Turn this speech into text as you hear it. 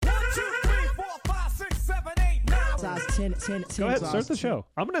Go ahead, start the show.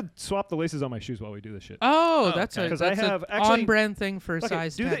 I'm gonna swap the laces on my shoes while we do this shit. Oh, that's okay. an on-brand thing for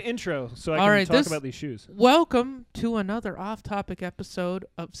size 10. Do the intro so I can talk about these shoes. Welcome to another off-topic episode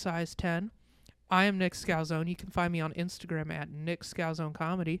of Size 10. I am Nick Scalzone. You can find me on Instagram at Nick Scalzone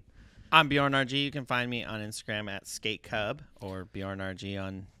Comedy. I'm Bjorn RG. You can find me on Instagram at SkateCub or Bjorn RG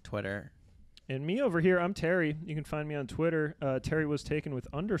on Twitter. And me over here, I'm Terry. You can find me on Twitter. Terry was taken with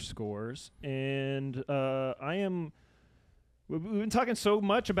underscores. And I am... We've been talking so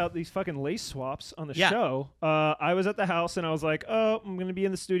much about these fucking lace swaps on the show. I was at the house and I was like, oh, I'm going to be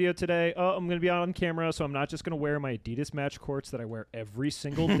in the studio today. Oh, I'm going to be on camera, so I'm not just going to wear my Adidas match courts that I wear every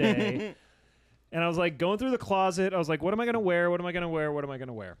single day. And I was like going through the closet. I was like, what am I going to wear? What am I going to wear? What am I going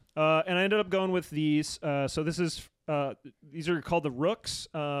to wear? And I ended up going with these. So this is these are called the Rooks.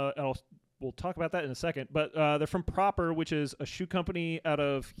 We'll talk about that in a second. But they're from Proper, which is a shoe company out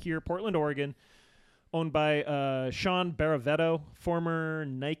of here, Portland, Oregon, owned by Sean Baravetto, former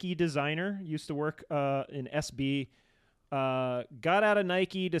Nike designer. Used to work in SB. Got out of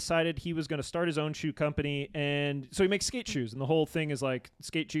Nike, decided he was going to start his own shoe company, and so he makes skate shoes, and the whole thing is like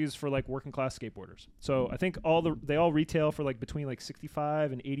skate shoes for like working class skateboarders. So I think they all retail for like between like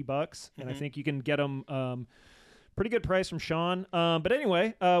 $65 and $80, and I think you can get them pretty good price from Sean. But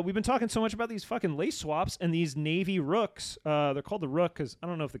anyway, we've been talking so much about these fucking lace swaps and these Navy Rooks. They're called the Rook because I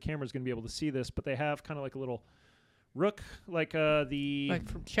don't know if the camera's going to be able to see this, but they have kind of like a little Rook, like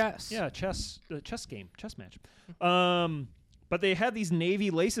from chess. Yeah, the chess game, chess match. But they had these navy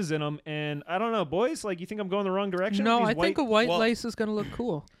laces in them, and I don't know, boys. Like, you think I'm going the wrong direction? No, I think a white lace is going to look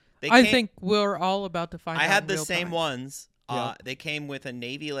cool. I think we're all about to find out. I had the real same time. ones. They came with a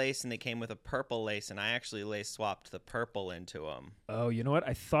navy lace and they came with a purple lace, and I actually lace swapped the purple into them. Oh, you know what?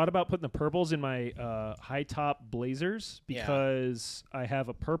 I thought about putting the purples in my high top blazers because I have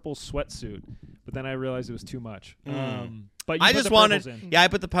a purple sweatsuit, but then I realized it was too much. But I just wanted, I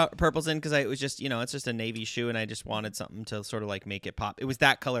put the purples in because it was just, it's just a navy shoe, and I just wanted something to sort of like make it pop. It was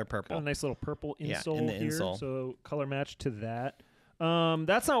that color purple. Got a nice little purple insole in the here, insole. So color match to that.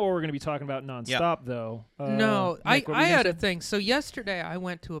 That's not what we're going to be talking about nonstop, though. No, Nick, I had a thing. So yesterday I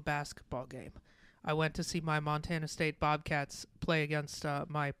went to a basketball game. I went to see my Montana State Bobcats play against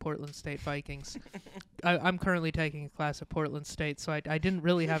my Portland State Vikings. I'm currently taking a class at Portland State, so I didn't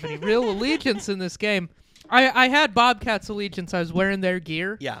really have any real allegiance in this game. I had Bobcats allegiance. I was wearing their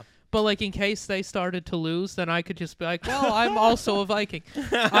gear. Yeah. But, like, in case they started to lose, then I could just be like, well, I'm also a Viking.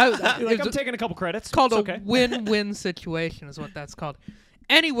 I'm taking a couple credits. It's called a win-win situation is what that's called.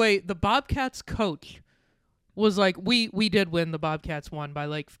 Anyway, the Bobcats coach was like, we did win. The Bobcats won by,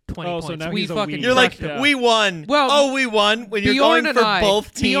 like, 20 points. So now we he's a fucking You're like, yeah. we won. Well, we won when you're Bjorn going for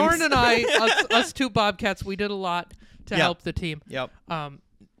both teams. Bjorn and I, us two Bobcats, we did a lot to help the team. Yep.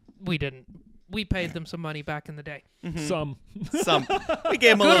 We didn't. We paid them some money back in the day. Mm-hmm. Some. We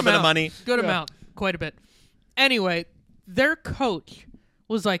gave them a little bit of money. Good amount. Quite a bit. Anyway, their coach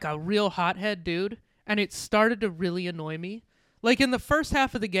was like a real hothead dude, and it started to really annoy me. Like, in the first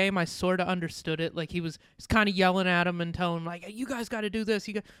half of the game, I sort of understood it. Like, he was kind of yelling at him and telling him, like, hey, you guys got to do this.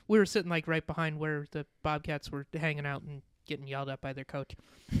 We were sitting, like, right behind where the Bobcats were hanging out and getting yelled at by their coach.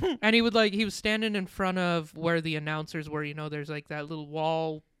 And he was standing in front of where the announcers were. There's, like, that little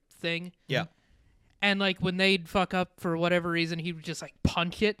wall thing. Yeah. And, like, when they'd fuck up for whatever reason, he would just, like,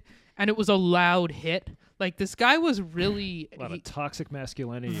 punch it. And it was a loud hit. Like, this guy was really... a lot of toxic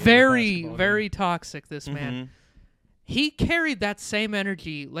masculinity. Very, very toxic, this man. He carried that same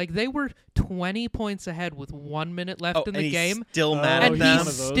energy. Like, they were 20 points ahead with 1 minute left in the game. Still mad at and them.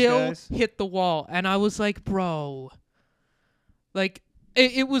 he still hit the wall. And I was like, bro. Like,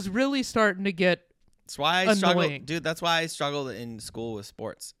 it was really starting to get... That's why I struggled, dude. That's why I struggled in school with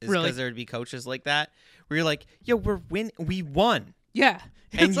sports. Is because there'd be coaches like that where you're like, "Yo, we won." Yeah,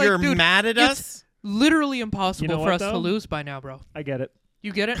 and you're mad at us. Literally impossible for us to lose by now, bro. I get it.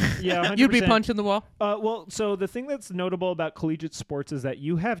 You get it? Yeah, 100%. You'd be punching the wall. Well, so the thing that's notable about collegiate sports is that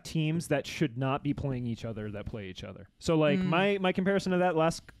you have teams that should not be playing each other that play each other. So, like my comparison to that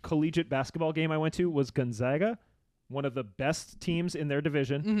last collegiate basketball game I went to was Gonzaga, one of the best teams in their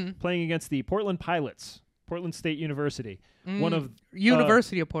division, playing against the Portland Pilots, Portland State University. One of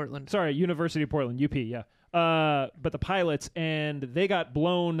University of Portland. Sorry, University of Portland, UP, yeah. But the Pilots, and they got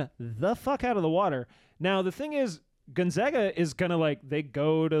blown the fuck out of the water. Now, the thing is, Gonzaga is going to, they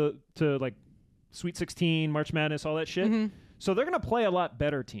go to like, Sweet 16, March Madness, all that shit. So they're going to play a lot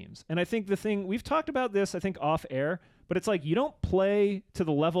better teams. And I think we've talked about this, I think, off air, but it's like you don't play to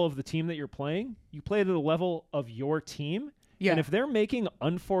the level of the team that you're playing. You play to the level of your team. Yeah. And if they're making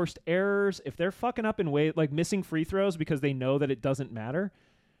unforced errors, if they're fucking up in way, like missing free throws because they know that it doesn't matter,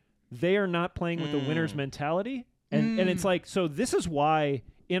 they are not playing with the winner's mentality. And it's like, so this is why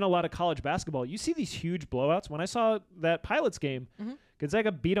in a lot of college basketball, you see these huge blowouts. When I saw that Pilots game,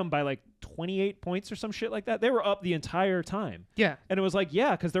 Gonzaga beat them by like 28 points or some shit like that. They were up the entire time. Yeah. And it was like,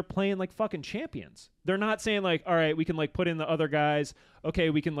 yeah, because they're playing like fucking champions. They're not saying like, all right, we can like put in the other guys.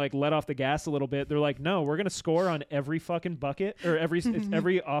 Okay, we can like let off the gas a little bit. They're like, no, we're going to score on every fucking bucket or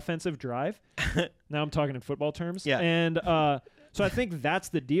every offensive drive. Now I'm talking in football terms. Yeah. And so I think that's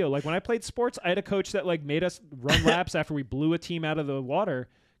the deal. Like when I played sports, I had a coach that like made us run laps after we blew a team out of the water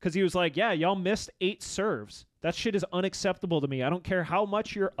because he was like, yeah, y'all missed 8 serves. That shit is unacceptable to me. I don't care how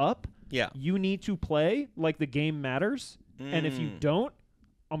much you're up. Yeah. You need to play like the game matters. And if you don't,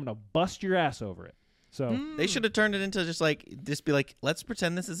 I'm going to bust your ass over it. So they should have turned it into just be like, let's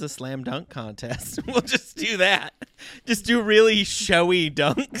pretend this is a slam dunk contest. We'll just do that. Just do really showy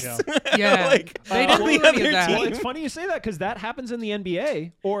dunks. Yeah. Like, they didn't do any of that. Well, it's funny you say that because that happens in the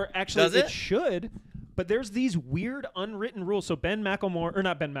NBA, or actually Does it? Should. But there's these weird unwritten rules. So Greg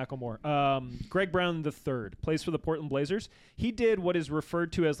Brown III plays for the Portland Blazers. He did what is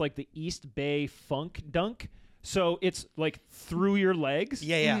referred to as like the East Bay Funk dunk. So it's like through your legs.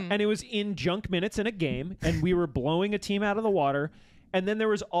 Yeah. And it was in junk minutes in a game, and we were blowing a team out of the water. And then there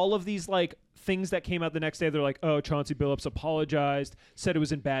was all of these like things that came out the next day. They're like, oh, Chauncey Billups apologized, said it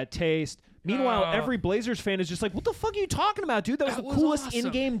was in bad taste. Meanwhile, every Blazers fan is just like, what the fuck are you talking about, dude? That was the coolest awesome.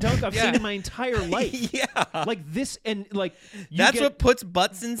 in-game dunk I've seen in my entire life. Yeah. Like this, and like... That's what puts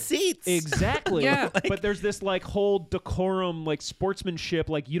butts in seats. Exactly. Yeah. But there's this like whole decorum, like sportsmanship,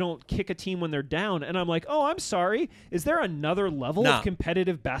 like you don't kick a team when they're down. And I'm like, oh, I'm sorry. Is there another level of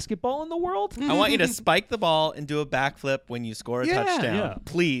competitive basketball in the world? I want you to spike the ball and do a backflip when you score a touchdown. Yeah.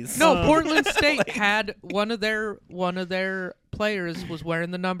 Please. No, Portland State had one of their players was wearing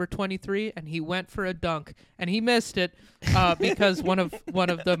the number 23, and he went for a dunk, and he missed it because one of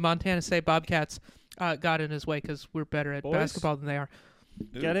the Montana State Bobcats got in his way because we're better at basketball than they are.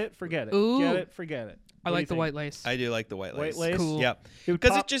 Get it? Forget it. Ooh. Get it? Forget it. I like the white lace. I do like the white lace. White lace? Cool. Yep.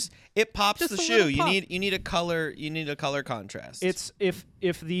 Because it pops Just the a shoe. little You pop. need a color contrast. It's if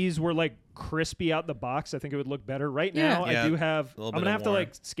these were like crispy out the box, I think it would look better. Right now, Yeah. I do have. A little I'm bit gonna of have to worn.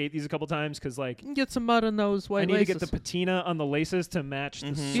 like skate these a couple times because like You can get some mud on those white I need laces. to get the patina on the laces to match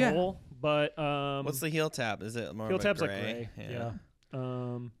the sole. But What's the heel tab? Is it more heel of a tab's gray? like gray? Yeah.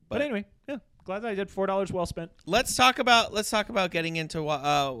 But But- anyway, yeah. Glad that I did $4 well spent. Let's talk about getting into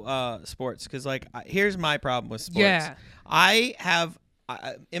sports because here's my problem with sports. Yeah. I have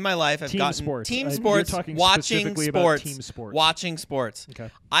in my life I've Team gotten sports. team You're sports, talking watching specifically about sports, team sports. watching sports. Okay.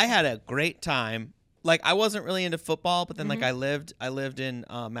 I had a great time. Like I wasn't really into football, but then like I lived in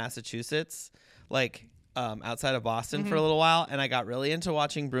Massachusetts, outside of Boston for a little while, and I got really into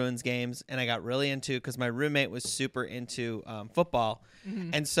watching Bruins games, and I got really into because my roommate was super into football,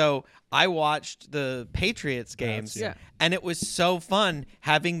 and so I watched the Patriots games, and it was so fun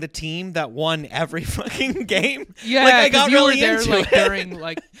having the team that won every fucking game. Yeah, I got you really were there into like it.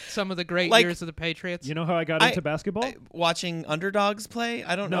 during some of the great years of the Patriots. You know how I got into basketball? Watching underdogs play.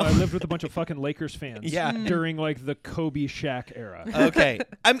 I don't know. No, I lived with a bunch of fucking Lakers fans. Yeah. During like the Kobe Shaq era. Okay,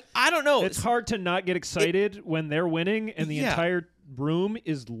 I don't know. It's hard to not get excited when they're winning and the entire room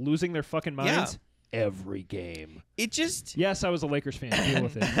is losing their fucking minds. Every game. It just. Yes, I was a Lakers fan. Deal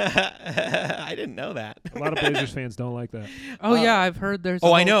with it. I didn't know that. A lot of Blazers fans don't like that. Oh yeah, I've heard there's.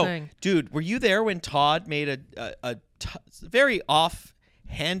 Oh, I I know, thing. dude. Were you there when Todd made a very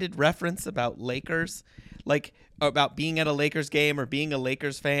off-handed reference about Lakers, like about being at a Lakers game or being a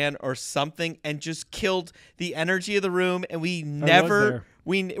Lakers fan or something, and just killed the energy of the room? And we never.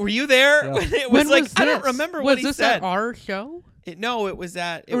 Were you there? Yeah. It was When like was I don't this? remember was what he this said. at our show? No, it was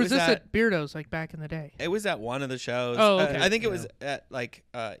at. It Or was was this at. at Beardo's like back in the day? It was at one of the shows. Oh, okay. I think it was at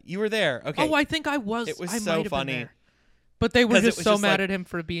you were there. Okay. Oh, I think I was. It was I so might have been funny. there. But they were 'Cause it just was so just mad like- at him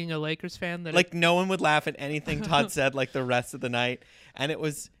for being a Lakers fan that Like no one would laugh at anything Todd said like the rest of the night, and it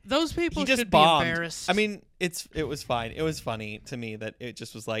was those people he just should bombed. be embarrassed. I mean, it was fine. It was funny to me that it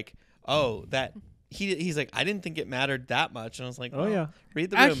just was like, oh, that he's like, I didn't think it mattered that much, and I was like, Oh, well, yeah.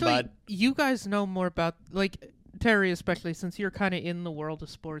 read the room, actually, bud. you guys know more about Terry, especially since you're kind of in the world of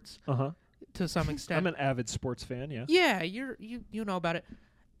sports Uh-huh. to some extent. I'm an avid sports fan, yeah. Yeah, you know about it.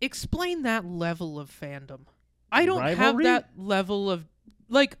 Explain that level of fandom. I don't have Rivalry? that level of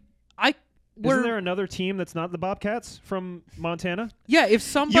Isn't there another team that's not the Bobcats from Montana? yeah. If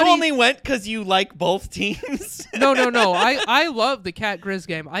somebody You only went because you like both teams. no. I love the Cat Grizz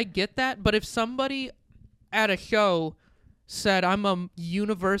game. I get that, but if somebody at a show said I'm a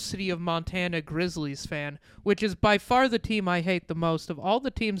University of Montana Grizzlies fan, which is by far the team I hate the most of all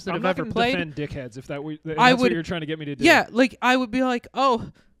the teams that I'm have not ever gonna played. defend dickheads if that's I what would- you're trying to get me to do. Yeah, like I would be like,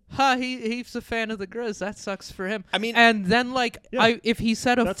 oh, he's a fan of the Grizz. That sucks for him. I mean, and then Yeah. if he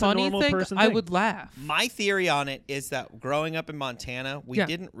said a That's a funny normal thing, person I thing. would laugh. my theory on it is that growing up in Montana, we Yeah.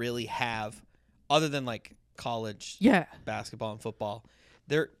 didn't really have, other than like college Yeah. basketball and football,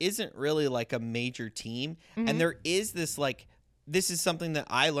 there isn't really like a major team. Mhm. And there is this like, this is something that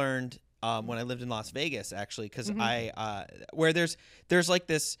I learned when I lived in Las Vegas, actually, because I where there's like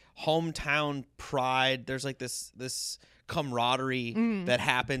this hometown pride. There's like this camaraderie that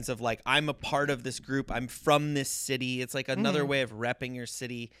happens of like, I'm a part of this group. I'm from this city. It's like another way of repping your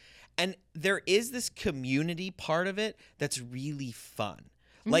city. And there is this community part of it that's really fun.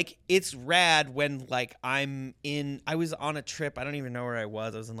 Like, it's rad when like I was on a trip. I don't even know where I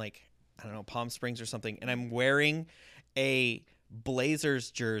was. I was in like, I don't know, Palm Springs or something. And I'm wearing a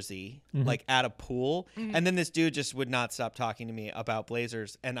Blazers jersey like at a pool, and then this dude just would not stop talking to me about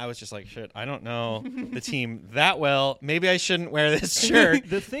Blazers, and I was just like, shit, I don't know the team that well, maybe I shouldn't wear this shirt.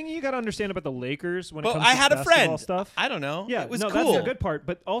 The thing you got to understand about the Lakers when it But comes I to had a basketball friend. stuff. I don't know. Yeah, it was no, cool. that's the good part.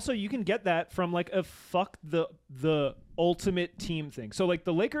 But also, you can get that from like a fuck the ultimate team thing. So like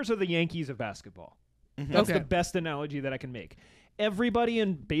the Lakers are the Yankees of basketball. That's Okay. the best analogy that I can make. Everybody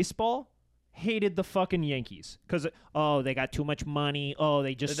in baseball hated the fucking Yankees because they got too much money.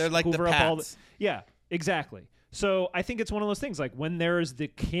 They just They're like the hoover up all Pats. yeah, exactly. So I think it's one of those things like when there is the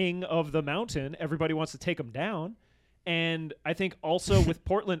king of the mountain, everybody wants to take him down. And I think also with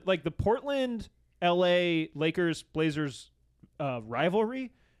Portland, like the Portland, LA, Lakers, Blazers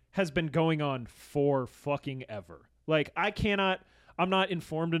rivalry has been going on for fucking ever. Like I'm not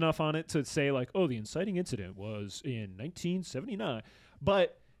informed enough on it to say like, oh, the inciting incident was in 1979.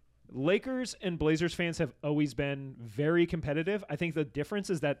 But Lakers and Blazers fans have always been very competitive. I think the difference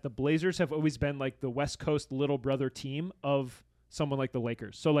is that the Blazers have always been like the West Coast little brother team of someone like the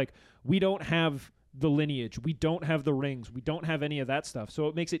Lakers. So like we don't have the lineage, we don't have the rings, we don't have any of that stuff. So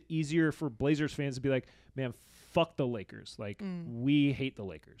it makes it easier for Blazers fans to be like, man, fuck the Lakers. Like we hate the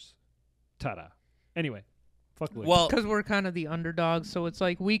Lakers. Ta-da. Anyway, fuck the Lakers. Well, Because we're kind of the underdogs, so it's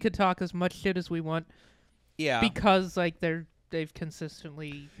like we could talk as much shit as we want yeah. because like they've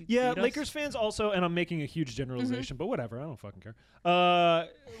consistently yeah, beat us. Lakers fans also, and I'm making a huge generalization, but whatever, I don't fucking care.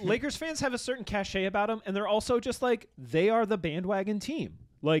 Lakers fans have a certain cachet about them, and they're also just like, they are the bandwagon team.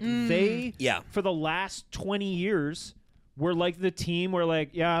 Like, they, Yeah. for the last 20 years, were like the team where, like,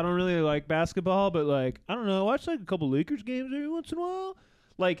 yeah, I don't really like basketball, but, like, I don't know, I watch, like, a couple Lakers games every once in a while.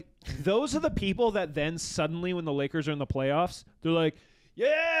 Like, those are the people that then suddenly, when the Lakers are in the playoffs, they're like,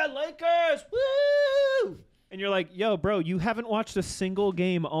 yeah, Lakers, woo! And you're like, yo, bro, you haven't watched a single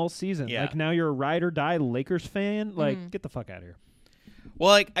game all season. Yeah. Like, now you're a ride or die Lakers fan. Like, get the fuck out of here.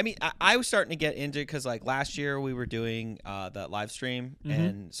 Well, like, I mean, I was starting to get into it because, like, last year we were doing that live stream,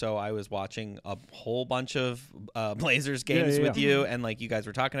 and so I was watching a whole bunch of Blazers games with you, and, like, you guys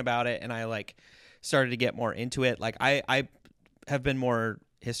were talking about it, and I, like, started to get more into it. Like, I have been more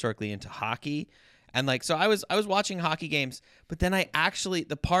historically into hockey, and, like, so I was watching hockey games, but then I actually,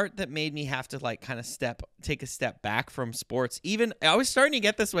 the part that made me have to, like, kind of take a step back from sports, even, I was starting to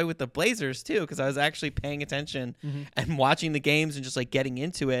get this way with the Blazers, too, because I was actually paying attention and watching the games and just, like, getting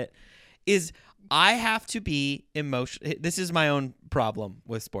into it, is I have to be emotional. This is my own problem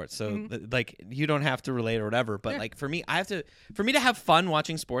with sports, so, like, you don't have to relate or whatever, but, like, for me to have fun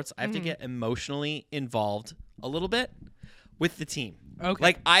watching sports, I have to get emotionally involved a little bit with the team. Okay.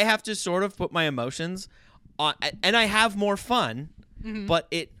 Like, I have to sort of put my emotions on, and I have more fun, but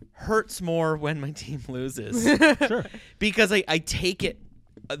it hurts more when my team loses. Sure. Because I take it,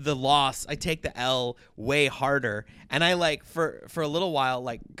 the loss, I take the L way harder. And I, like, for a little while,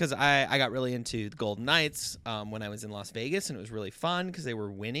 like, because I got really into the Golden Knights when I was in Las Vegas, and it was really fun because they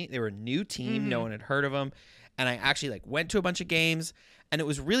were winning. They were a new team. No one had heard of them. And I actually, like, went to a bunch of games, and it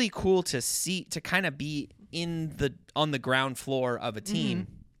was really cool to see, to kind of be on the ground floor of a team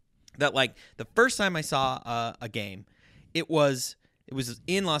that, like, the first time I saw a game, it was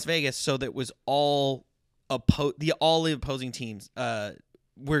in Las Vegas, so that was all the opposing teams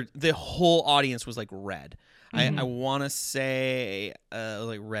where the whole audience was like red. I want to say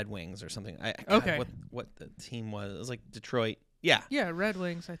like Red Wings or something. Okay. What the team was? It was like Detroit. Yeah. Yeah, Red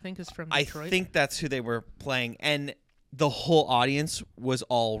Wings, I think, is from I Detroit. think that's who they were playing, and the whole audience was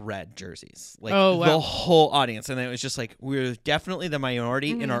all red jerseys. Like, Oh, wow. the whole audience, and it was just like, we're definitely the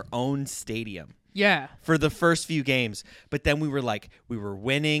minority in our own stadium Yeah. for the first few games. But then we were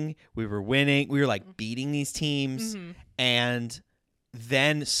winning, we were like beating these teams, and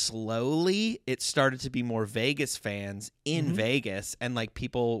then slowly it started to be more Vegas fans in Vegas, and like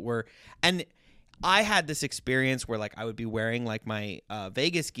people were, and I had this experience where like I would be wearing like my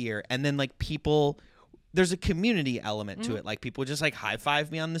Vegas gear, and then like people there's a community element to it. Like people just like high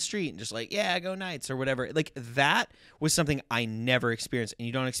five me on the street and just like, yeah, go Knights or whatever. Like that was something I never experienced. And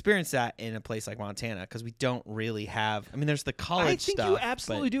you don't experience that in a place like Montana because we don't really have, I mean, there's the college stuff. I think you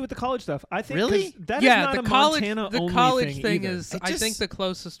absolutely do with the college stuff. I think Really? that yeah, is not the a college, Montana the only college thing either. is, It I think, just- the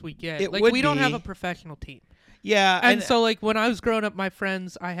closest we get. It Like would we don't have be. a professional team, Yeah. and so like when I was growing up, my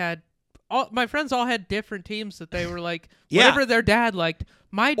friends my friends all had different teams that they were like Yeah. whatever their dad liked.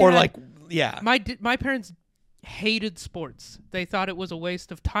 My dad, or like, yeah. my parents hated sports. They thought it was a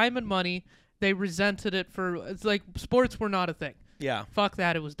waste of time and money. They resented it it's like sports were not a thing. Yeah. Fuck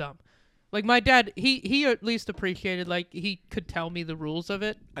that, it was dumb. Like my dad, he at least appreciated, like he could tell me the rules of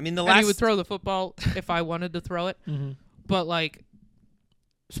it. I mean, the And he last, would throw the football if I wanted to throw it. Mhm. But like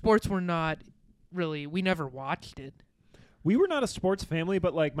sports were not really, we never watched it. We were not a sports family,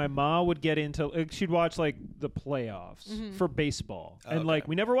 but like my mom would get into, like, she'd watch like the playoffs for baseball, and Okay. like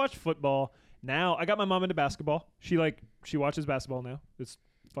we never watched football. Now I got my mom into basketball. She watches basketball now. It's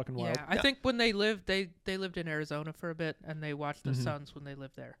fucking wild. Yeah, I think when they lived in Arizona for a bit, and they watched the Suns when they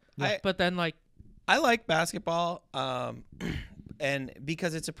lived there. I- But then like I like basketball, and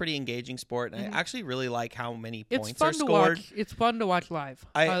because it's a pretty engaging sport, and I actually really like how many it's points fun are to scored. watch. It's fun to watch live.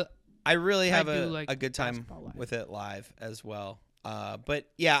 I really have do like a good time basketball live. with it live as well. But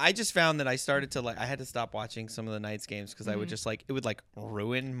yeah, I just found that I started to I had to stop watching some of the Knights games because I would just it would like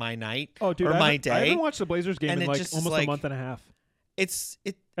ruin my night Oh, dude, or I my haven't- I day. haven't watched the Blazers game And in it like just is almost a like- month and a half,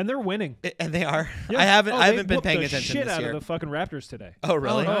 And they're winning. they are. Yeah. I haven't They been whooped paying the attention shit this out year. of the fucking Raptors today. Oh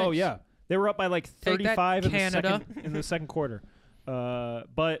really? nice. Oh yeah, they were up by like Take that, 35 in the Canada. second quarter.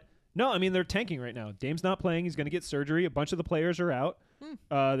 But no, I mean they're tanking right now. Dame's not playing; he's going to get surgery. A bunch of the players are out.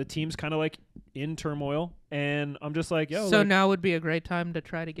 The team's kind of like in turmoil, and I'm just like, yo. so like, now would be a great time to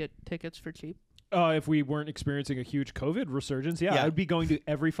try to get tickets for cheap. if we weren't experiencing a huge COVID resurgence, yeah, Yeah. I'd be going to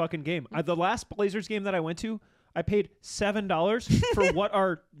every fucking game. The last Blazers game that I went to, I paid $7 for what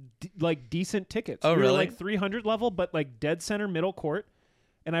are like decent tickets. Oh, we really? were like 300 level, but like dead center middle court.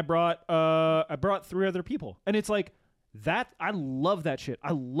 And I brought 3 other people, and it's like that. I love that shit.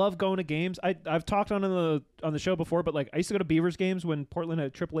 I love going to games. I've talked on the show before, but like I used to go to Beavers games when Portland had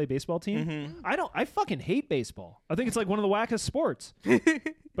a AAA baseball team. I fucking hate baseball. I think it's like one of the wackest sports,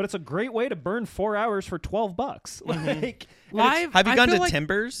 but it's a great way to burn 4 hours for $12. Like and it's- Live. Have you I gone feel to like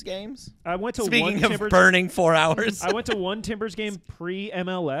Timbers games? I went to one Speaking of Timbers. burning 4 hours. I went to one Timbers game pre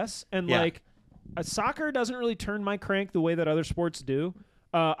MLS, and Yeah. like soccer doesn't really turn my crank the way that other sports do.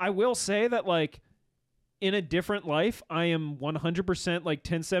 I will say that like in a different life, I am 100% like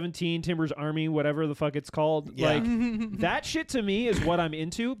 1017 Timbers Army, whatever the fuck it's called. Yeah. Like that shit to me is what I'm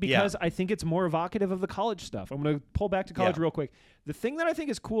into because I think it's more evocative of the college stuff. I'm going to pull back to college Yeah. real quick. The thing that I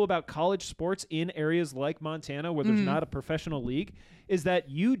think is cool about college sports in areas like Montana where there's not a professional league is that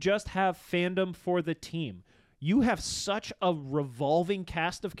you just have fandom for the team. You have such a revolving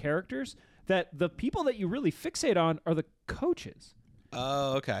cast of characters that the people that you really fixate on are the coaches.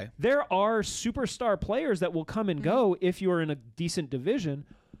 Oh, okay. There are superstar players that will come and go if you are in a decent division,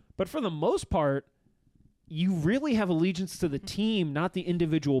 but for the most part, you really have allegiance to the team, not the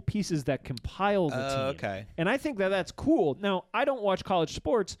individual pieces that compile the team. Okay. And I think that that's cool. Now, I don't watch college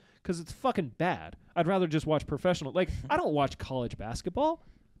sports because it's fucking bad. I'd rather just watch professional. Like, I don't watch college basketball.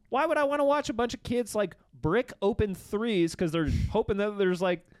 Why would I want to watch a bunch of kids like brick open threes because they're hoping that there's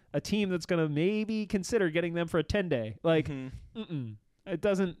like a team that's going to maybe consider getting them for a 10-day? Like, it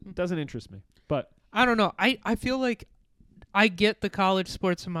doesn't interest me. But I don't know. I feel like I get the college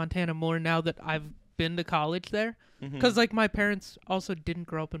sports in Montana more now that I've been to college there. Because like my parents also didn't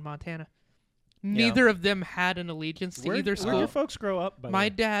grow up in Montana. Neither of them had an allegiance to either where school. your folks grow up? By the My way?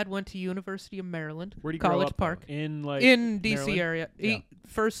 dad went to University of Maryland, Where do you College grow up, though? Park, In like in DC Maryland? area. Yeah.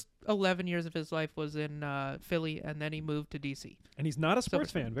 First 11 years of his life was in Philly, and then he moved to DC. And he's not a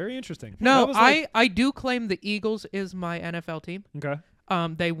sports fan. Very interesting. No, That was like- I do claim the Eagles is my NFL team. okay.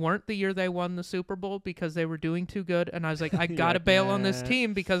 They weren't the year they won the Super Bowl because they were doing too good, and I was like, I You're gotta like, bail on this nah.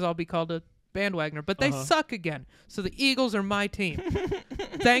 team because I'll be called a bandwagoner. But they suck again, so the Eagles are my team.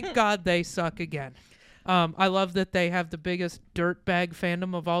 Thank God they suck again. I love that they have the biggest dirtbag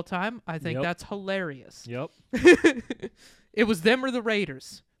fandom of all time. I think Yep. that's hilarious. Yep. It was them or the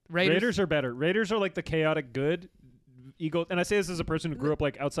Raiders. Raiders are better. Raiders are like the chaotic good. Eagles, and I say this as a person who grew up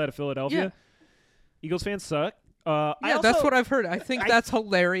like outside of Philadelphia. Yeah. Eagles fans suck. Yeah, that's what I've heard. I think that's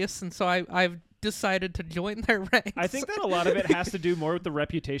hilarious, and so I've decided to join their ranks. I think that a lot of it has to do more with the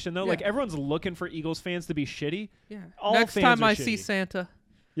reputation, though. Yeah. Like everyone's looking for Eagles fans to be shitty. Yeah. All Next fans time are I see shitty. Santa,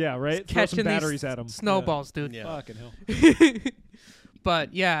 Yeah, right. Throw some catching batteries these at them. snowballs, dude. Yeah. Fucking hell.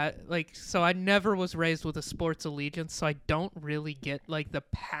 But yeah, like, so I never was raised with a sports allegiance, so I don't really get like the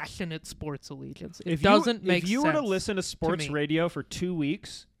passionate sports allegiance. It doesn't make sense. If you were to listen to sports me. radio for 2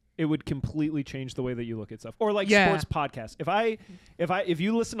 weeks, it would completely change the way that you look at stuff. Or like Yeah. sports podcasts. If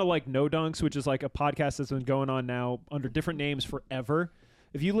you listen to like No Dunks, which is like a podcast that's been going on now under different names forever,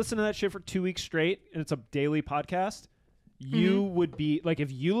 if you listen to that shit for 2 weeks straight and it's a daily podcast, you would be like,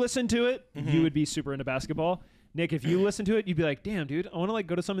 if you listen to it, you would be super into basketball. Nick, if you listen to it, you'd be like, damn, dude, I want to like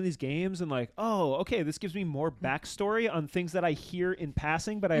go to some of these games and like, oh, okay, this gives me more backstory on things that I hear in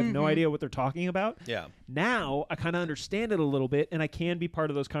passing, but I have no idea what they're talking about. Yeah. Now I kind of understand it a little bit, and I can be part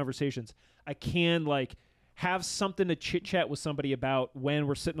of those conversations. I can like have something to chit chat with somebody about when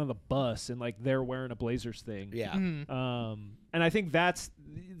we're sitting on the bus and like they're wearing a Blazers thing. Yeah. And I think that's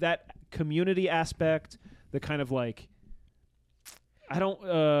that community aspect, the kind of like, I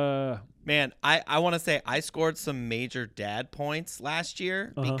don't, Man, I want to say I scored some major dad points last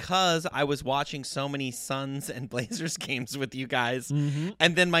year because I was watching so many Suns and Blazers games with you guys.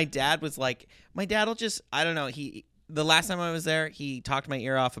 And then my dad was like, my dad will just, I don't know, the last time I was there, he talked my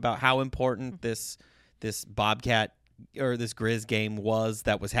ear off about how important this Bobcat or this Grizz game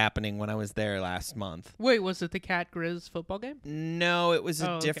that was happening when I was there last month. Wait, was it the Cat Grizz football game? No, it was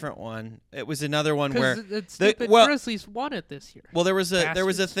a different one. It was another one where the stupid Grizzlies won it this year. Well, there was a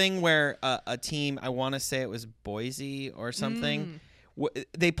Bastards. thing where a team, I want to say it was Boise or something.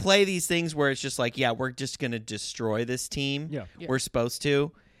 They play these things where it's just like, yeah, we're just gonna destroy this team. Yeah. We're supposed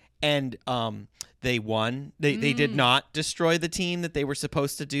to, and they won. They did not destroy the team that they were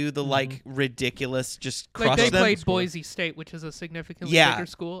supposed to do. The like ridiculous just crush Like they them. played Boise State, which is a significantly bigger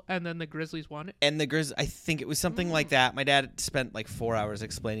school, and then the Grizzlies won it. And the Grizz, I think it was something like that. My dad spent like 4 hours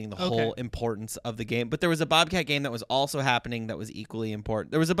explaining the whole importance of the game. But there was a Bobcat game that was also happening that was equally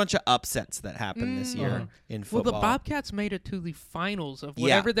important. There was a bunch of upsets that happened this year in Well, football. the Bobcats made it to the finals of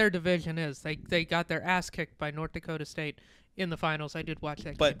whatever their division is. They got their ass kicked by North Dakota State in the finals. I did watch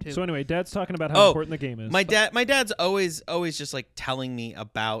that game too. so anyway, Dad's talking about how important the game is. My dad's always just like telling me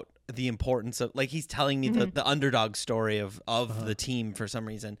about the importance of, like, he's telling me the underdog story of the team for some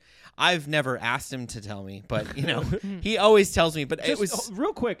reason. I've never asked him to tell me, but you know, he always tells me. But it was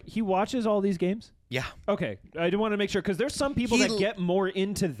real quick. He watches all these games. Yeah. Okay, I do want to make sure because there's some people that get more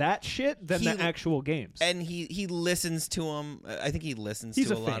into that shit than the actual games. And he listens to them. I think he listens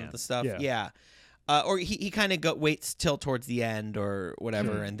to a lot fan. of the stuff. Yeah. Or he kind of waits till towards the end or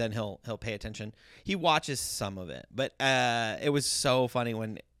whatever, and then he'll pay attention. He watches some of it, but it was so funny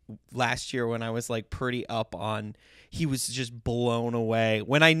when last year when I was like pretty up on, he was just blown away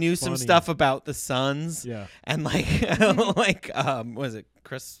when I knew some stuff about the Suns. Yeah. And like was it Paul?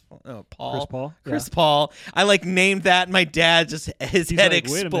 Chris Paul. Chris Paul. I like named that, and my dad just his head like,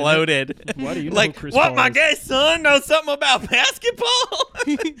 "Wait a minute. exploded. Why do you know like, who Chris what, Paul my is?" gay son knows something about basketball?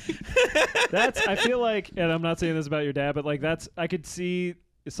 I feel like, and I'm not saying this about your dad, but like I could see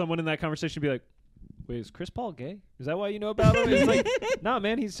someone in that conversation be like, wait, is Chris Paul gay? Is that why you know about him? He's like, nah,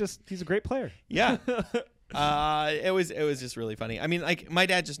 man, he's a great player. Yeah. It was just really funny. I mean, like, my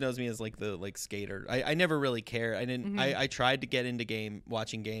dad just knows me as like the like skater. I never really care. I didn't. I tried to get into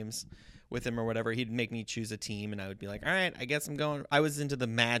watching games with him or whatever. He'd make me choose a team, and I would be like, all right, I guess I'm going. I was into the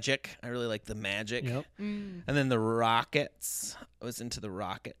Magic. I really liked the Magic. Yep. And then the Rockets. I was into the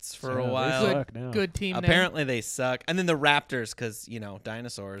Rockets for a they while. suck now. Good team name. Apparently they suck. And then the Raptors, because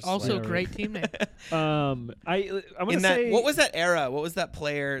dinosaurs. Also, Like- great team name. I'm gonna in that, say what was that era? What was that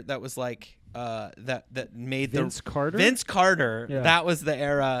player that was like that made Vince Carter. Vince Carter. Yeah. That was the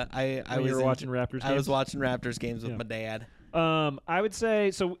era. I When was you were watching Raptors. I was games? watching Raptors games with Yeah. my dad. I would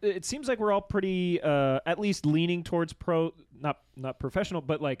say so. It seems like we're all pretty, at least leaning towards pro, not professional,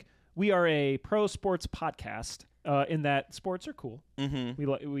 but like we are a pro sports podcast. In that sports are cool.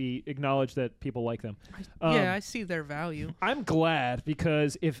 Mm-hmm. We acknowledge that people like them. Yeah, I see their value. I'm glad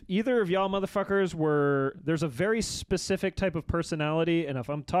because if either of y'all motherfuckers there's a very specific type of personality, and if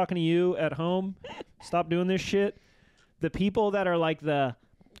I'm talking to you at home, stop doing this shit. The people that are like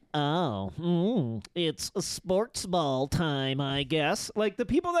it's a sports ball time, I guess. Like the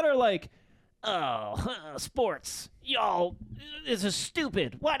people that are like, sports, y'all, this is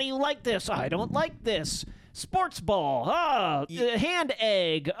stupid. Why do you like this? I don't like this. Sports ball, hand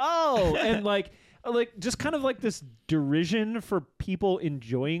egg, and like just kind of like this derision for people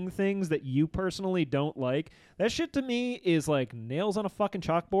enjoying things that you personally don't like. That shit to me is like nails on a fucking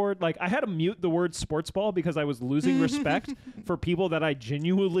chalkboard. Like I had to mute the word sports ball because I was losing respect for people that I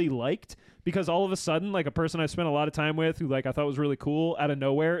genuinely liked, because all of a sudden like a person I spent a lot of time with who like I thought was really cool out of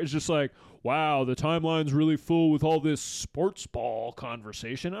nowhere is just like, wow, the timeline's really full with all this sports ball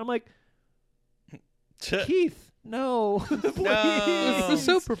conversation. I'm like, Keith, no. Please. No. It's the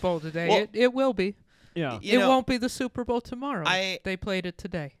Super Bowl today. Well- it will be. Yeah. You It know, won't be the Super Bowl tomorrow. I- They played it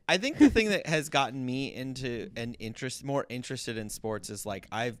today. I think the thing that has gotten me into more interested in sports is like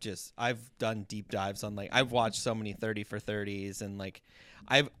I've done deep dives on like I've watched so many 30 for 30s and like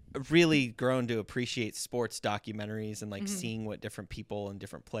I've really grown to appreciate sports documentaries and like seeing what different people and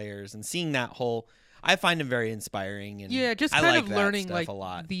different players and seeing that whole I find them very inspiring and Yeah, just I kind like of that learning stuff like a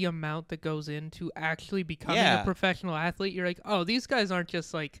lot. the amount that goes into actually becoming Yeah. a professional athlete. You're like, oh, these guys aren't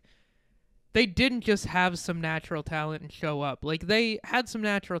just like they didn't just have some natural talent and show up. Like they had some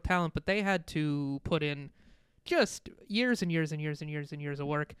natural talent, but they had to put in just years and years and years and years and years of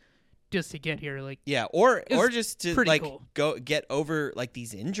work just to get here. Like, Yeah, or It's just to pretty like cool. go get over like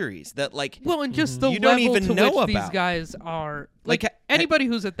these injuries that like well, and just the You don't level even to know which these about. guys are. Like, Like ha- anybody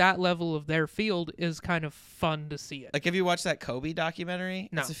who's at that level of their field is kind of fun to see it. Like, have you watched that Kobe documentary?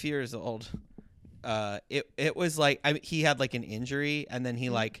 No. It's a few years old. It was like he had like an injury and then he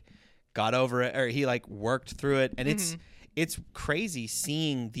like got over it or he like worked through it and it's crazy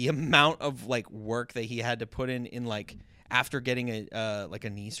seeing the amount of like work that he had to put in like after getting a like a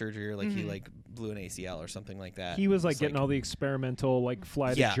knee surgery or like he like blew an ACL or something like that. He was like It's getting all the experimental like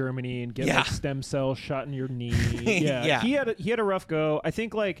fly Yeah. to Germany and get Yeah. like stem cells shot in your knee. Yeah. Yeah. He had a rough go. I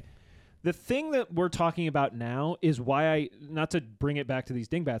think like the thing that we're talking about now is why I not to bring it back to these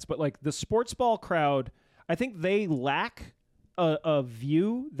dingbats, but like the sports ball crowd, I think they lack a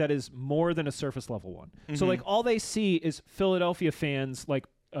view that is more than a surface level one. So like all they see is Philadelphia fans like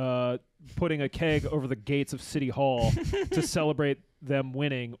putting a keg over the gates of City Hall to celebrate them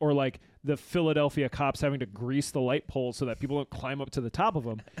winning, or like the Philadelphia cops having to grease the light poles so that people don't climb up to the top of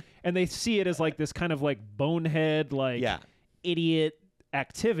them. And they see it as like this kind of like bonehead, like Yeah. idiot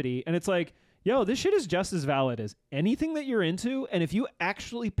activity. And it's like, yo, this shit is just as valid as anything that you're into. And if you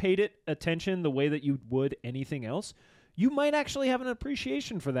actually paid it attention the way that you would anything else, you might actually have an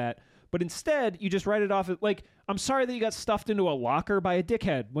appreciation for that. But instead, you just write it off as like, I'm sorry that you got stuffed into a locker by a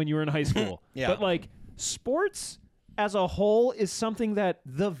dickhead when you were in high school. Yeah. But like sports as a whole is something that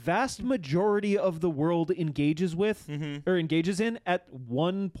the vast majority of the world engages with or engages in at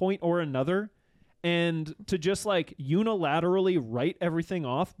one point or another. And to just like unilaterally write everything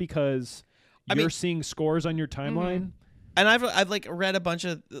off because I you're mean- seeing scores on your timeline. And I've like read a bunch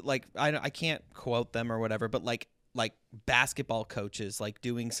of like I can't quote them or whatever, but like basketball coaches like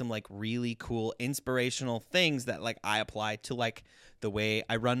doing some like really cool inspirational things that like I apply to like the way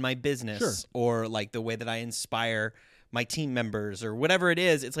I run my business Sure. or like the way that I inspire my team members or whatever it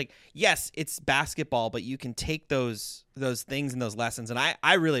is. It's like, yes, it's basketball, but you can take those things and those lessons, and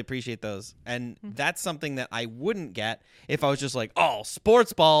I really appreciate those. And that's something that I wouldn't get if I was just like, oh,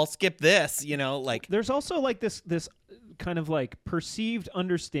 sports ball, skip this, you know, like There's also like this kind of like perceived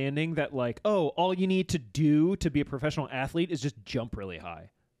understanding that like, oh, all you need to do to be a professional athlete is just jump really high.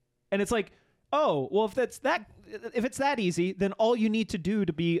 And it's like, oh, well, if it's that easy, then all you need to do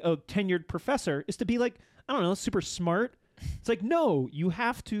to be a tenured professor is to be like, I don't know, super smart. It's like, no, you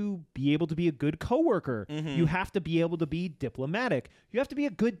have to be able to be a good coworker. You have to be able to be diplomatic. You have to be a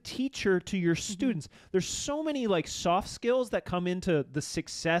good teacher to your students. There's so many like soft skills that come into the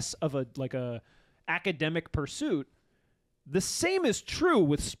success of a academic pursuit. The same is true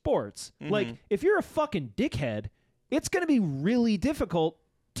with sports. Like, if you're a fucking dickhead, it's going to be really difficult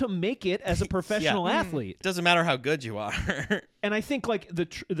to make it as a professional athlete. it doesn't matter how good you are. And I think like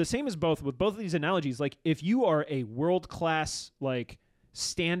the same is both with both of these analogies. Like if you are a world class like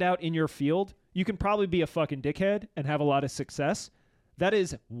standout in your field, you can probably be a fucking dickhead and have a lot of success. That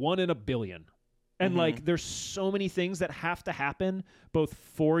is 1 in a billion. And like there's so many things that have to happen both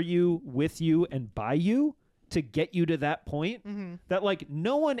for you, with you, and by you to get you to that point that like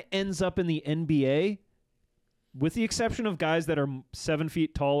no one ends up in the NBA, with the exception of guys that are 7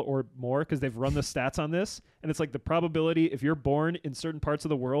 feet tall or more, because they've run the stats on this. And it's like the probability if you're born in certain parts of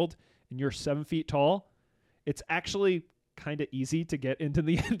the world and you're 7 feet tall, it's actually kind of easy to get into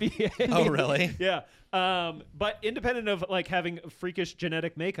the NBA. Oh, really? Yeah. But independent of like having a freakish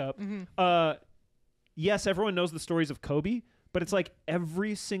genetic makeup, yes, everyone knows the stories of Kobe, but it's like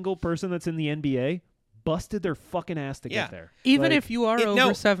every single person that's in the NBA busted their fucking ass to Yeah. get there. Even Like, if you are over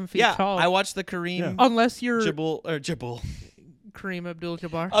No, 7 feet yeah, tall, I watched the Kareem unless you're Jabul Kareem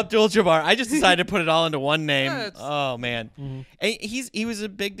Abdul-Jabbar. Abdul-Jabbar. I just decided to put it all into one name. Yeah, it's- Oh man, and he was a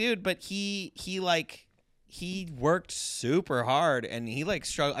big dude, but he worked super hard and he like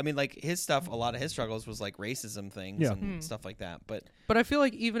struggled. I mean, like his stuff, a lot of his struggles was like racism things Yeah. and stuff like that. But But I feel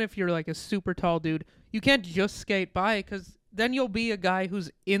like even if you're like a super tall dude, you can't just skate by because then you'll be a guy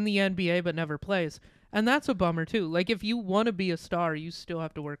who's in the NBA but never plays. And that's a bummer too. Like if you want to be a star, you still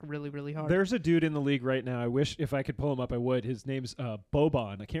have to work really, really hard. There's a dude in the league right now. I wish if I could pull him up, I would. His name's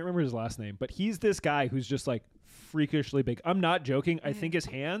Boban. I can't remember his last name, but he's this guy who's just like freakishly big. I'm not joking. I think his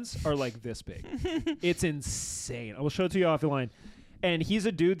hands are like this big. It's insane. I will show it to you offline. And he's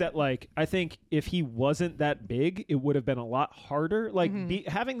a dude that, like, I think if he wasn't that big, it would have been a lot harder. Like,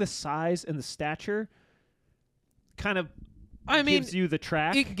 having the size and the stature kind of gives you the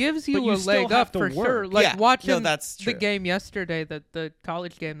track. It gives you but a leg up for sure. Like, watching that's true. the game yesterday, the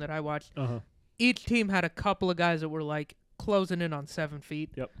college game that I watched, each team had a couple of guys that were, like, closing in on 7 feet.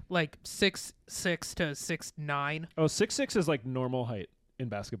 Yep. Like 6'6" to 6'9". Oh, 6'6" is, like, normal height in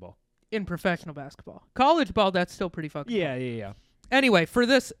basketball. In professional basketball. College ball, that's still pretty fucking Yeah, tall. yeah. Anyway, for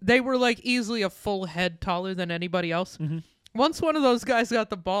this, they were like easily a full head taller than anybody else. Once one of those guys got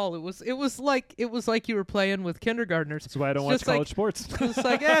the ball, it was like you were playing with kindergartners. That's why I don't watch college sports. It's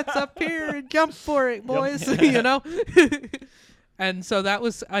like, it's up here and jump for it, boys. You know. And so that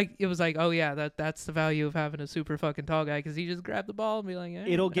was, it was like, oh yeah, that's the value of having a super fucking tall guy because he just grabbed the ball and be like,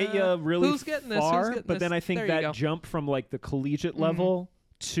 it'll get you really who's getting this? far. Who's getting but this? then I think There you that go. jump from like the collegiate level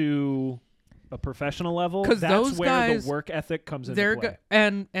to a professional level, 'Cause that's those where guys, the work ethic comes into they're play.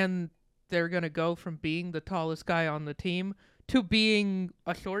 and they're gonna go from being the tallest guy on the team to being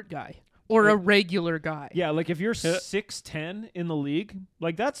a short guy or a regular guy. Yeah, like if you're 6'10" in the league,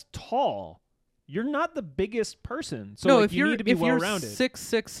 like that's tall. You're not the biggest person, so no, like, if you you're need to be if well you're rounded.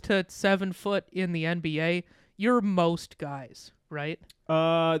 6'6" to 7 foot in the NBA, you're most guys, right?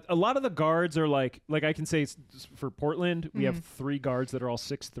 A lot of the guards are like I can say for Portland, we have 3 guards that are all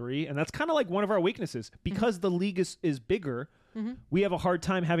 6'3", and that's kind of like one of our weaknesses because the league is bigger. We have a hard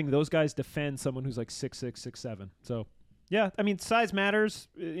time having those guys defend someone who's like 6'6", 6'7". So, yeah, I mean, size matters.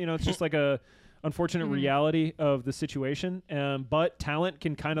 You know, it's just like a unfortunate reality of the situation. But talent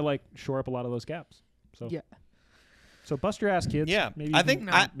can kind of like shore up a lot of those gaps. So Yeah. So bust your ass, kids. Yeah, Maybe I you think can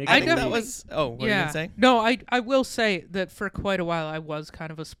I make think it that easy. was. Oh, what were you gonna say? No, I will say that for quite a while I was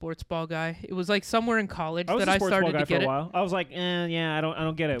kind of a sports ball guy. It was like somewhere in college I was that a I sports started ball guy to for get a it. while. I was like, yeah, I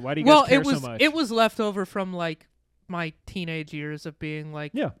don't get it. Why do you Well, guys care it was so much? it was left over from like my teenage years of being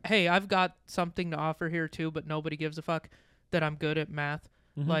like, Yeah. hey, I've got something to offer here too, but nobody gives a fuck that I'm good at math.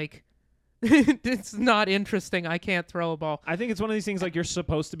 Like, it's not interesting. I can't throw a ball. I think it's one of these things like you're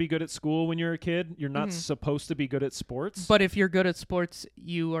supposed to be good at school when you're a kid. You're not supposed to be good at sports. But if you're good at sports,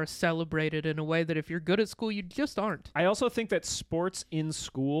 you are celebrated in a way that if you're good at school, you just aren't. I also think that sports in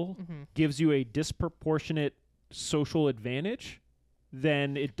school gives you a disproportionate social advantage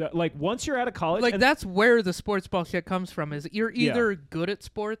than it does. Like once you're out of college, Like and that's where the sports ball shit comes from. Is you're either good at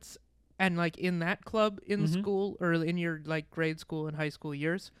sports and like in that club in school or in your like grade school and high school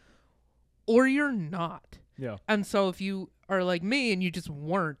years, or you're not. Yeah. And so if you are like me and you just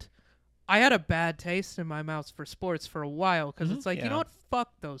weren't, I had a bad taste in my mouth for sports for a while because it's like, you know what?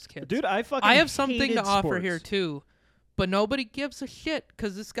 Fuck those kids. Dude, I have something hated to offer sports. here too, but nobody gives a shit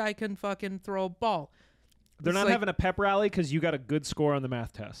because this guy can fucking throw a ball. They're It's not like- having a pep rally because you got a good score on the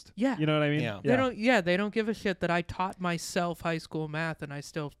math test. Yeah. You know what I mean? Yeah. They don't give a shit that I taught myself high school math and I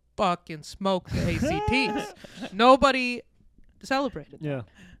still fucking smoke the ACTs. Nobody celebrated. Yeah.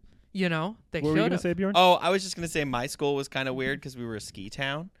 You know, they What were you should gonna have. say, Bjorn? Oh, I was just gonna say my school was kind of weird because we were a ski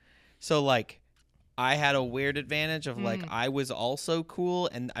town, so like I had a weird advantage of like I was also cool,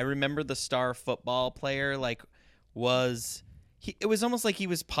 and I remember the star football player like it was almost like he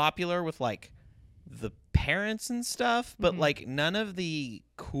was popular with like the parents and stuff, but like none of the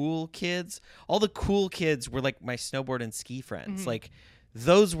cool kids, all the cool kids were like my snowboard and ski friends, like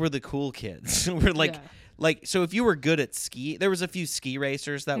those were the cool kids. We're like. Yeah. Like, so if you were good at ski, there was a few ski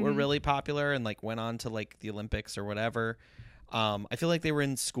racers that were really popular and like went on to like the Olympics or whatever. I feel like they were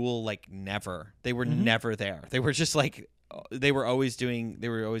in school like never. They were never there. They were just like they were always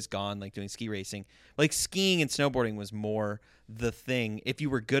gone like doing ski racing. Like skiing and snowboarding was more the thing. If you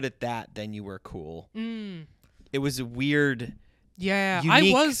were good at that, then you were cool. It was a weird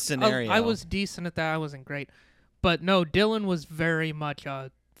unique scenario. I was decent at that. I wasn't great. But no, Dylan was very much a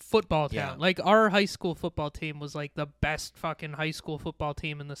football town. Yeah. Like our high school football team was like the best fucking high school football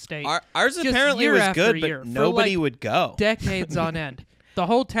team in the state. Ours Just apparently year was after good, year, but for, nobody like, would go. Decades on end. The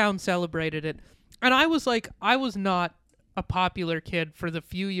whole town celebrated it. And I was not a popular kid for the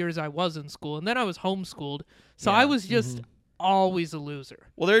few years I was in school. And then I was homeschooled. So I was just always a loser.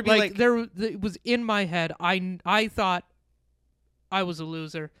 Well, there'd be like it was in my head. I thought I was a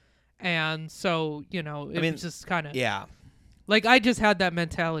loser. And so, you know, it was just kind of yeah. like I just had that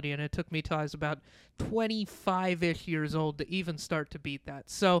mentality, and it took me till I was about 25-ish years old to even start to beat that.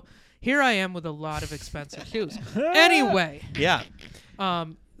 So here I am with a lot of expensive shoes. Anyway, Yeah.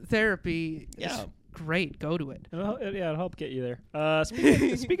 therapy Yeah. is great. Go to it. It'll help get you there.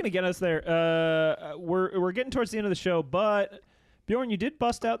 Speaking of getting us there, we're getting towards the end of the show, but Bjorn, you did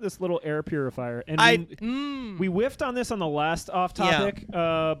bust out this little air purifier, and we whiffed on this on the last off topic,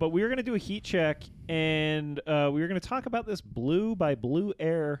 but we were going to do a heat check, and we were going to talk about this Blue by Blue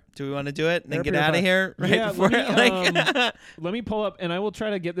Air. Do we want to do it and then Air get out of here purifier. before? Let me pull up, and I will try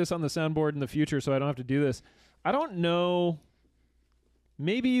to get this on the soundboard in the future so I don't have to do this. I don't know.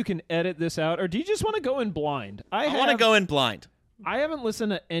 Maybe you can edit this out, or do you just want to go in blind? I want to go in blind. I haven't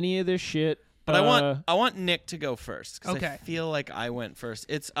listened to any of this shit. But I want Nick to go first because I feel like I went first.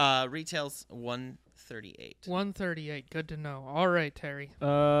 It's retails $138. $138. Good to know. All right, Terry.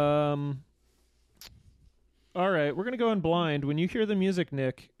 All right, we're gonna go in blind. When you hear the music,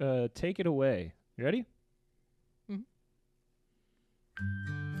 Nick, take it away. You ready?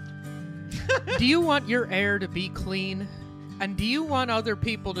 Do you want your air to be clean? And do you want other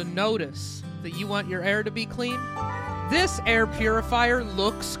people to notice that you want your air to be clean? This air purifier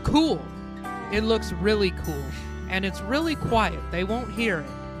looks cool. It looks really cool, and it's really quiet. They won't hear it.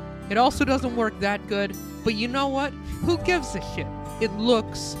 It also doesn't work that good, but you know what? Who gives a shit? It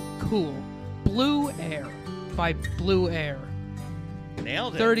looks cool. Blue Air by Blue Air.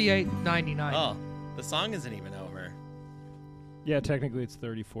 Nailed it. $38.99. Oh, the song isn't even over. Yeah, technically it's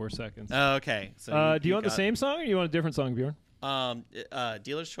 34 seconds. Oh, okay. So do you want the same song, or do you want a different song, Bjorn?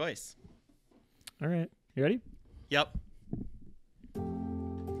 Dealer's choice. All right, you ready? Yep.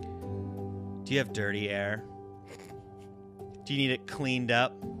 Do you have dirty air? Do you need it cleaned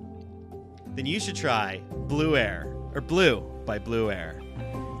up? Then you should try Blue Air, or Blue by Blue Air.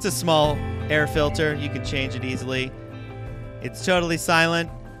 It's a small air filter. You can change it easily. It's totally silent.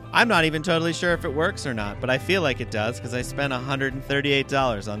 I'm not even totally sure if it works or not, but I feel like it does because I spent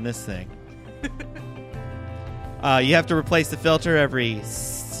 $138 on this thing. You have to replace the filter every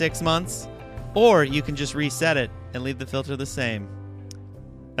 6 months, or you can just reset it and leave the filter the same.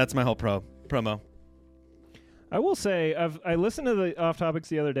 That's my whole promo. I will say, I listened to the off topics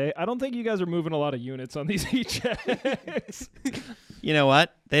the other day. I don't think you guys are moving a lot of units on these heat checks. You know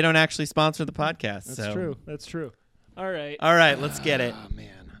what? They don't actually sponsor the podcast. That's true. That's true. All right, let's get it. Oh man.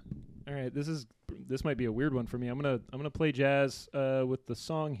 All right, this might be a weird one for me. I'm gonna play jazz with the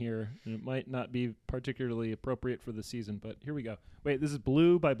song here, and it might not be particularly appropriate for the season, but here we go. Wait, this is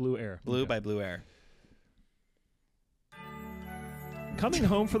Blue by Blue Air. Blue by Blue Air. Coming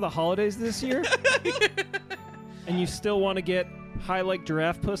home for the holidays this year, and you still want to get high like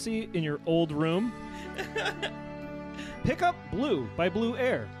giraffe pussy in your old room? Pick up Blue by Blue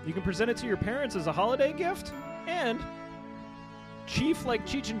Air. You can present it to your parents as a holiday gift and chief like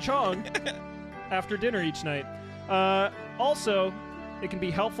Cheech and Chong after dinner each night. Also, it can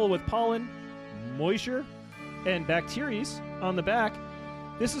be helpful with pollen, moisture, and bacteria on the back.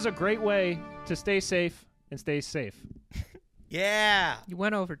 This is a great way to stay safe and stay safe. Yeah. You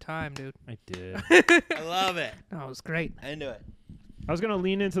went over time, dude. I did. I love it. That was great. Into it. I was going to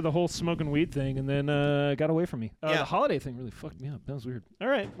lean into the whole smoking weed thing, and then got away from me. Yeah. The holiday thing really fucked me up. That was weird. All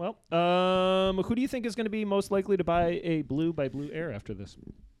right. Well, who do you think is going to be most likely to buy a Blue by Blue Air after this?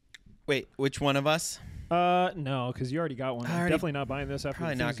 Wait, which one of us? No, because you already got one. I'm definitely not buying this after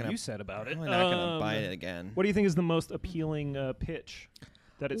probably the not things gonna- you said about it. Probably not going to buy it again. What do you think is the most appealing pitch?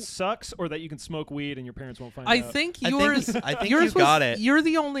 That it sucks, or that you can smoke weed and your parents won't find out? I think yours. I think yours you got it. You're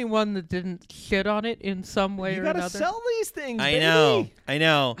the only one that didn't shit on it in some way You or gotta another. sell these things, I baby.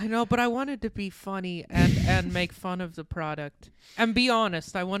 know. I know, but I wanted to be funny and make fun of the product and be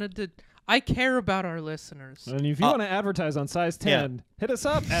honest. I care about our listeners. And if you want to advertise on Size 10, hit us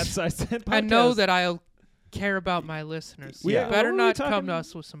up at Size 10 Podcast. I know that I'll care about my listeners. Yeah. You better What were we not talking- come to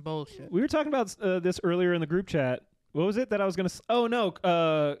us with some bullshit. We were talking about this earlier in the group chat. What was it that I was going to... Oh, no.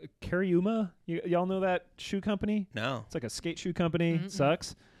 Cariuma? Y'all know that shoe company? no. It's like a skate shoe company. Mm-mm.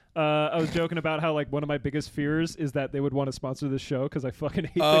 Sucks. I was joking about how, like, one of my biggest fears is that they would want to sponsor this show because I fucking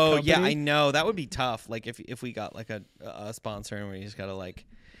hate the Oh company. yeah, I know. That would be tough. Like if we got like a sponsor and we just gotta like,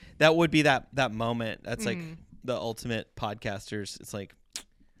 that would be that moment. That's like the ultimate podcasters. It's like,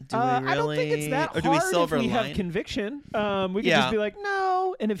 do we really? I don't think it's that or do we hard silver if we line? have conviction. We could Yeah. just be like,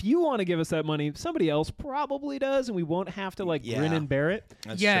 no. And if you want to give us that money, somebody else probably does, and we won't have to like grin Yeah. and bear it.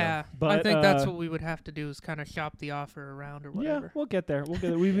 That's Yeah, But, I think that's what we would have to do is kind of shop the offer around or Yeah, whatever. we'll get there.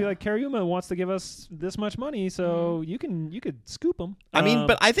 We'd be like, Cariuma wants to give us this much money, so you could scoop them. I mean,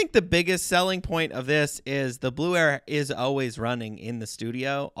 but I think the biggest selling point of this is the Blue Air is always running in the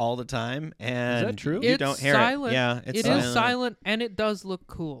studio all the time, and Is that true? you It's don't hear silent. it. Yeah, it's It silent. is silent and it does look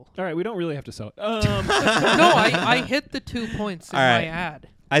cool. all right, we don't really have to sell it. No, I hit the 2 points in All my right. ad.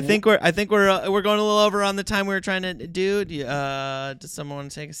 I think we're going a little over on the time we were trying to do. Does someone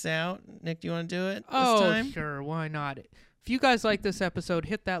want to take us out? Nick, do you want to do it this time? Sure. Why not? If you guys like this episode,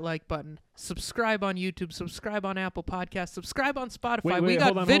 hit that like button. Subscribe on YouTube. Subscribe on Apple Podcasts. Subscribe on Spotify. Wait, we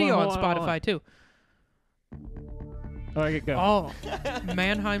got video on hold Spotify too. All right, go. Oh,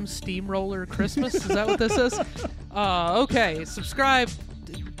 Mannheim Steamroller Christmas? Is that what this is? Okay, subscribe,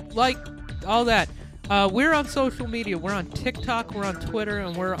 like, all that. We're on social media. We're on TikTok, we're on Twitter,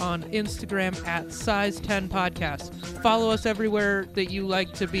 and we're on Instagram at Size10Podcast. Follow us everywhere that you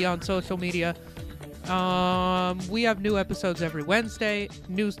like to be on social media. We have new episodes every Wednesday.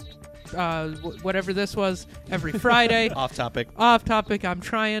 Whatever this was, every Friday. Off topic. I'm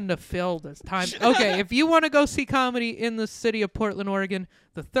trying to fill this time. Okay, if you want to go see comedy in the city of Portland, Oregon,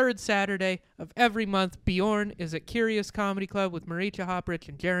 the third Saturday of every month, Bjorn is at Curious Comedy Club with Maricha Hoprich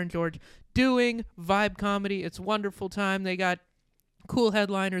and Jaron George doing vibe comedy. It's a wonderful time. They got cool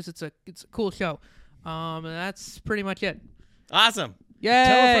headliners. It's a cool show. And that's pretty much it. Awesome. Yay!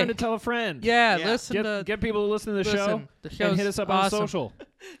 Tell a friend to tell a friend. Yeah, Yeah. listen Get people to listen to the show The show's and hit us up awesome. on social.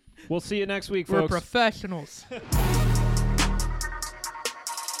 We'll see you next week, We're folks. professionals.